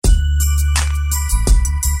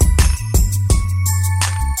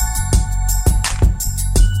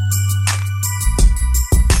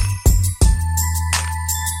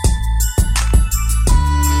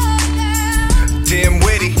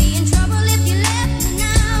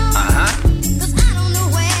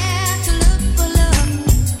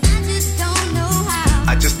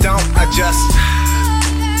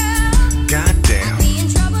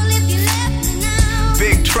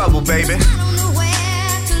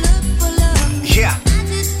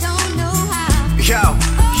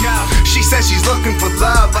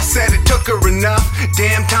enough.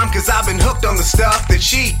 Damn time, cause I've been hooked on the stuff that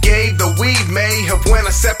she gave. The weed may have went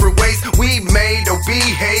our separate ways. We made or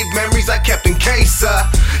behave memories I kept in case a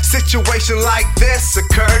situation like this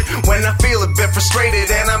occurred when I feel a bit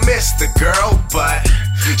frustrated and I miss the girl, but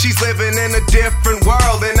she's living in a different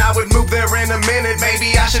world and I would move there in a minute.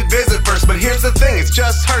 Maybe I should visit first, but here's the thing, it's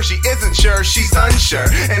just her. She isn't sure, she's unsure,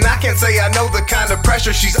 and I can't say I know the kind of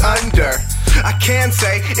pressure she's under. I can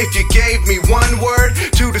say if you gave me one word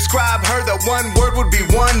to describe her, that one word would be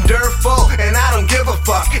wonderful. And I don't give a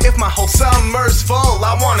fuck if my whole summer's full.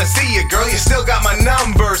 I wanna see you, girl, you still got my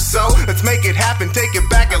number, so let's make it happen, take it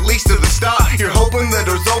back at least to the start. You're hoping the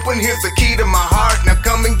door's open, here's the key to my heart, now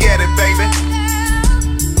come and get it, baby.